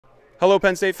Hello,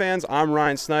 Penn State fans. I'm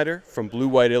Ryan Snyder from Blue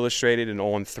White Illustrated and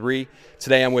On 3.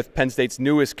 Today I'm with Penn State's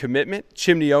newest commitment,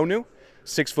 Chimdy Onoh,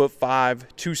 6'5",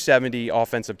 270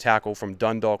 offensive tackle from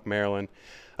Dundalk, Maryland.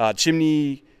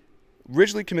 Chimdy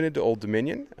originally committed to Old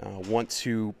Dominion, went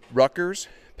to Rutgers,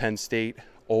 Penn State,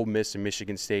 Ole Miss, and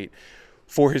Michigan State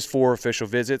for his 4 official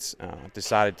visits.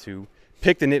 Decided to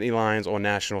pick the Nittany Lions on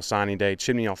National Signing Day.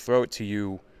 Chimdy, I'll throw it to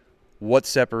you. What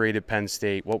separated Penn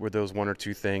State? What were those 1 or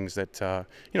 2 things that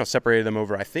separated them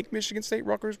over? I think Michigan State,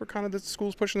 Rutgers were kind of the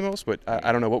schools pushing the most, but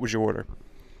I don't know. What was your order?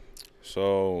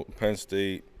 So Penn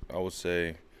State, I would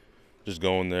say, just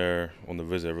going there on the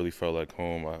visit, I really felt like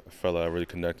home. I felt like I really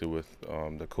connected with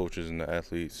the coaches and the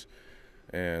athletes,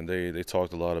 and they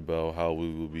talked a lot about how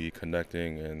we will be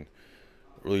connecting and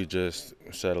really just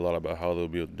said a lot about how they'll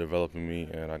be developing me,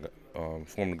 and I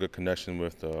formed a good connection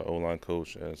with the O-line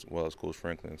coach as well as Coach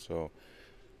Franklin. So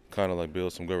kind of like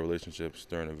build some good relationships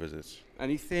during the visits.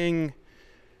 Anything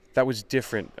that was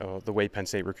different, the way Penn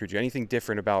State recruited you? Anything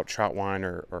different about Trautwein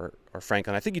or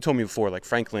Franklin? I think you told me before, like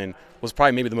Franklin was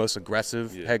probably maybe the most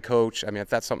aggressive head coach. I mean,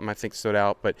 that's something I think stood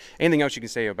out. But anything else you can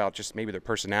say about just maybe their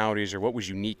personalities or what was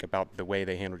unique about the way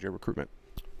they handled your recruitment?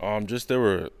 Just they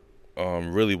were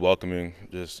really welcoming.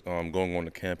 Just going on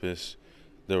the campus,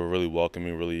 they were really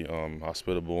welcoming, really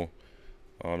hospitable.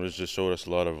 It just showed us a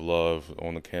lot of love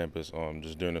on the campus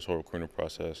just during this whole recruiting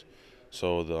process.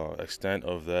 So the extent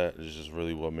of that is just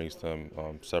really what makes them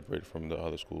separate from the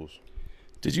other schools.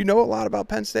 Did you know a lot about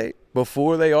Penn State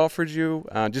before they offered you?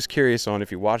 Just curious on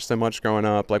if you watched them much growing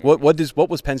up. Like, what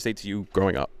was Penn State to you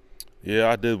growing up? Yeah,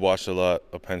 I did watch a lot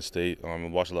of Penn State. I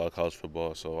watched a lot of college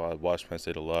football, so I watched Penn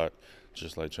State a lot,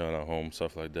 just like chilling at home,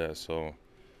 stuff like that. So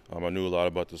I knew a lot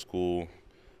about the school.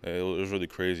 It was really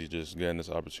crazy just getting this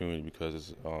opportunity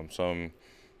because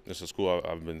it's a school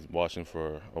I've been watching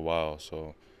for a while.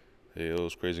 So it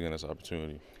was crazy getting this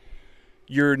opportunity.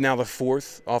 You're now the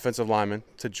 4th offensive lineman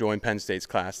to join Penn State's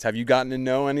class. Have you gotten to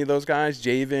know any of those guys?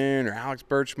 Javen or Alex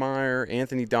Birchmeyer,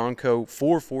 Anthony Donko,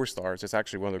 4 stars. It's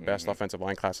actually one of their best offensive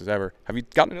line classes ever. Have you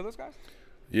gotten to know those guys?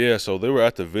 Yeah, so they were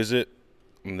at the visit.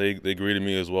 They greeted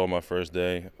me as well my first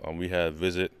day. We had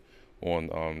visit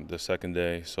on the second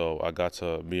day, so I got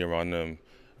to be around them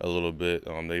a little bit.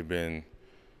 They've been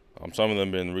some of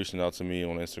them been reaching out to me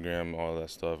on Instagram, all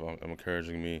that stuff,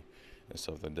 encouraging me and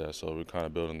stuff like that. So we're kind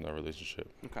of building that relationship.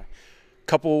 Okay.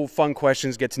 Couple fun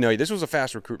questions, get to know you. This was a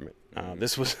fast recruitment.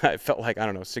 This was, it felt like, I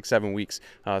don't know, 6-7 weeks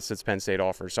since Penn State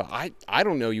offered. So I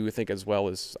don't know you would think as well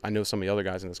as I know some of the other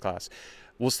guys in this class.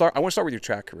 I want to start with your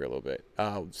track career a little bit.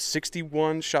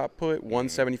 61 shot put,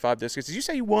 175 discus. Did you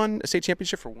say you won a state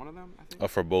championship for one of them? I think?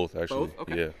 For both, actually. Both?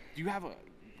 Okay. Yeah. Do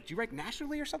you rank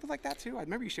nationally or something like that too? I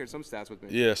remember you shared some stats with me.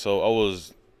 Yeah, so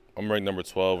I'm ranked number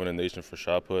 12 in the nation for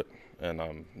shot put, and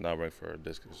I'm not ranked for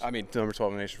discus. I mean, number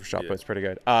 12 in the nation for shot put is pretty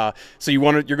good. So you're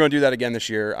going to do that again this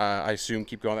year, I assume.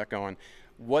 Keep that going.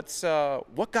 What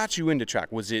got you into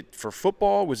track? Was it for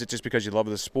football? Was it just because you love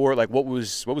the sport? Like, what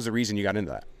was the reason you got into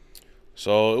that?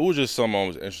 So it was just something I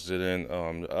was interested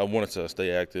in. I wanted to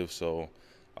stay active, so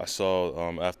I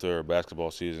saw after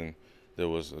basketball season there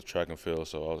was a track and field,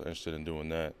 so I was interested in doing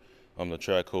that. The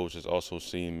track coach has also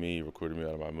seen me, recruited me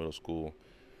out of my middle school,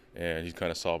 and he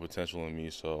kind of saw potential in me,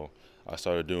 so I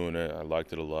started doing it. I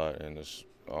liked it a lot, and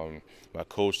my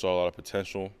coach saw a lot of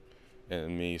potential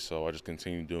in me, so I just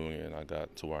continued doing it, and I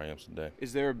got to where I am today.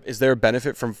 Is there a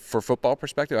benefit for football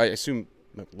perspective? I assume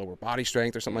lower body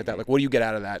strength or something like that. Like, what do you get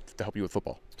out of that to help you with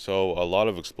football? So a lot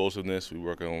of explosiveness. We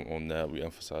work on that. We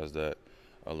emphasize that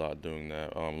a lot doing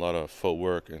that. A lot of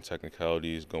footwork and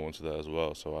technicalities go into that as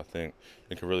well. So I think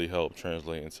it can really help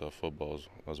translate into football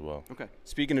as well. Okay.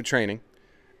 Speaking of training,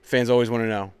 fans always want to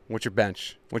know, what's your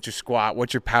bench? What's your squat?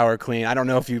 What's your power clean? I don't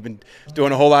know if you've been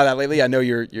doing a whole lot of that lately. I know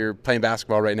you're playing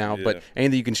basketball right now, but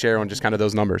anything you can share on just kind of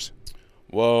those numbers?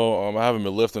 Well, I haven't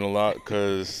been lifting a lot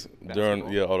because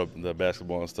during all the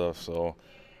basketball and stuff. So,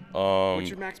 what's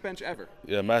your max bench ever?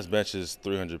 Yeah, max bench is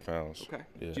 300 pounds. Okay.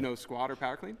 Yeah. Do you know squat or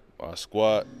power clean?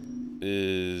 Squat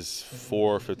is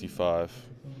 455,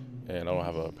 and I don't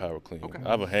have a power clean. Okay. I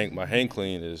have my hang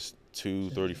clean is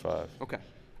 235. Okay.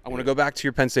 I want to go back to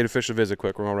your Penn State official visit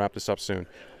quick. We're going to wrap this up soon.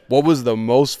 What was the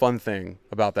most fun thing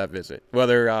about that visit?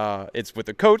 Whether it's with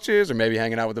the coaches or maybe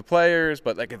hanging out with the players,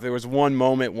 but like if there was one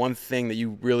moment, one thing that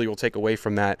you really will take away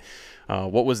from that,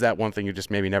 what was that one thing you just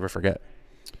maybe never forget?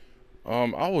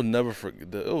 I will never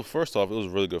forget. First off, it was a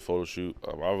really good photo shoot.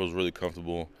 I was really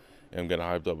comfortable and getting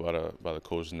hyped up by the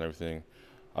coaches and everything.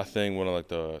 I think one of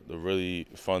the really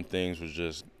fun things was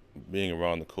just being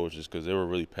around the coaches because they were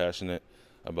really passionate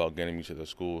about getting me to the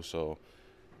school. So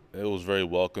it was very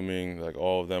welcoming. Like,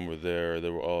 all of them were there. They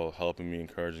were all helping me,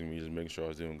 encouraging me, just making sure I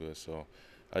was doing good. So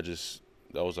that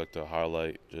was like the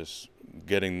highlight, just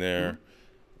getting there.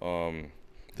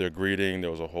 Their greeting,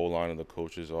 there was a whole line of the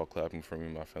coaches all clapping for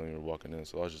me. My family were walking in,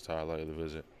 so that was just the highlight of the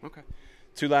visit. Okay.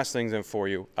 Two last things then for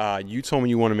you. You told me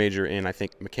you want to major in, I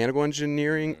think, mechanical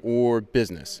engineering or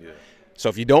business. Yeah. So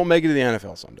if you don't make it to the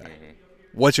NFL someday,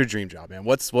 what's your dream job, man?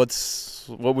 What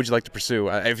would you like to pursue?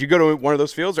 If you go to one of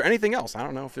those fields or anything else, I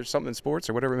don't know if there's something in sports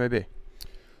or whatever it may be.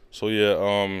 So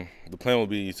yeah, the plan will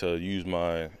be to use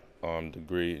my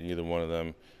degree in either one of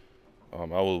them.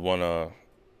 I would want to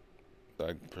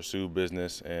pursue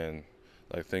business and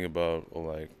think about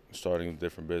starting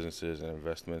different businesses and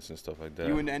investments and stuff like that.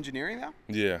 You into engineering now?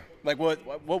 Yeah. Like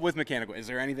what with mechanical? Is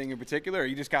there anything in particular, or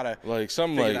you just gotta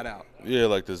figure that out?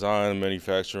 Yeah, design,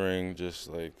 manufacturing, just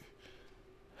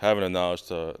having the knowledge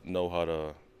to know how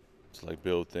to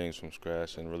build things from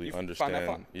scratch and really understand. Find that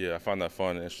fun? Yeah, I find that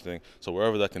fun and interesting. So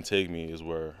wherever that can take me is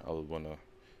where I would want to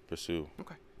pursue.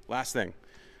 Okay. Last thing,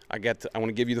 I want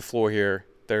to give you the floor here.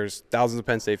 There's thousands of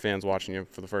Penn State fans watching you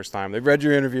for the first time. They've read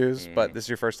your interviews, but this is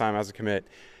your first time as a commit.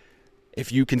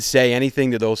 If you can say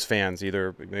anything to those fans,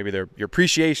 either maybe your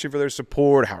appreciation for their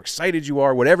support, how excited you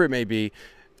are, whatever it may be,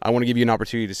 I want to give you an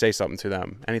opportunity to say something to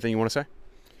them. Anything you want to say?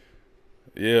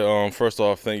 Yeah. First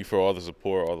off, thank you for all the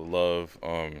support, all the love.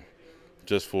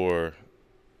 Just for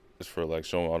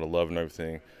showing all the love and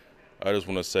everything. I just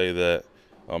want to say that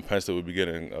Penn State would be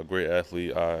getting a great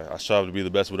athlete. I strive to be the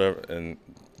best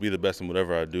in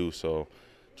whatever I do. So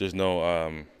just know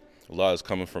a lot is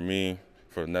coming from me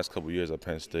for the next couple of years at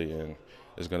Penn State, and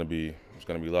it's gonna be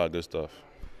a lot of good stuff.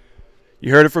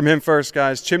 You heard it from him first,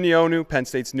 guys. Chimdy Onoh, Penn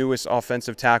State's newest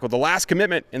offensive tackle, the last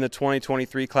commitment in the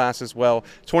 2023 class as well.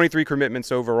 23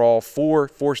 commitments overall, 4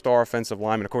 four-star offensive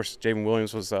linemen. Of course, Javen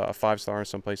Williams was a 5-star in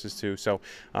some places too. So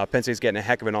Penn State's getting a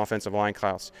heck of an offensive line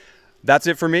class. That's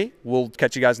it for me. We'll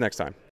catch you guys next time.